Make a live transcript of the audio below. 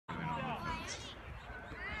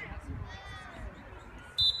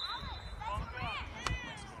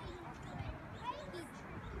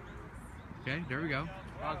Okay, there we go.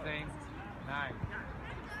 Go, Zane. Nice.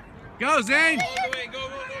 Go, Zane! Go.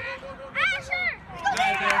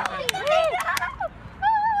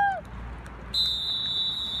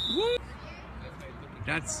 Woo!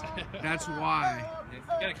 That's why. You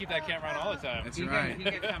gotta keep that camera on all the time. That's right.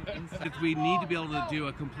 We need to be able to do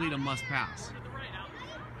a complete must pass.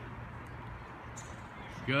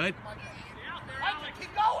 Good.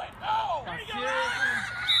 Keep going. No.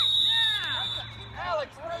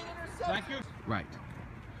 Alex, great interception. Right.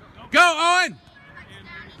 Go, Owen!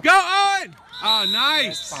 Go, Owen! Oh,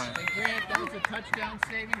 nice. Hey, Grant, that was a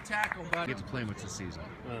touchdown-saving tackle, buddy. Get to play much this season.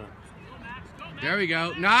 There we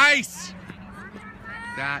go. Nice.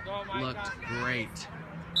 That looked great.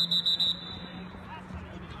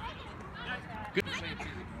 Good.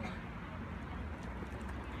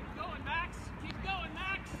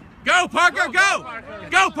 Go, Parker, go!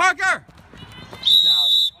 Go, Parker!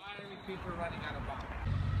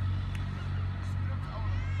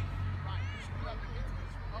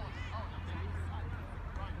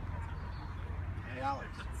 Hey, Alex,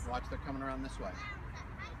 watch, they're coming around this way.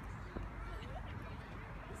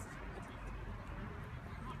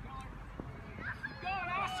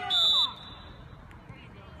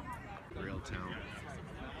 Real talent.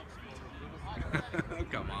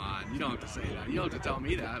 Come on, you don't have to say that. You don't have to tell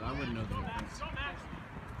me that. I wouldn't know the difference.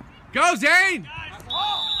 Go, Zane!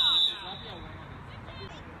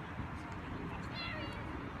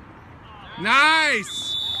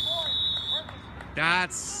 Nice!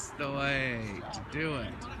 That's the way to do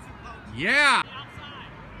it. Yeah!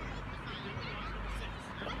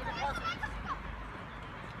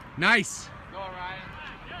 Nice!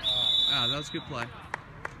 Ah, that was a good play.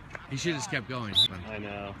 He should have just kept going. I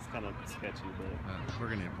know, it's kind of sketchy, but we're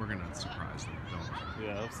gonna surprise them. Don't worry.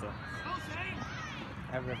 yeah, I hope so.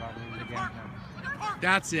 Everybody in the game now.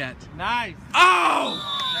 That's it. Nice. Oh!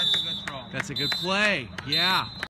 That's a good throw. That's a good play. Yeah.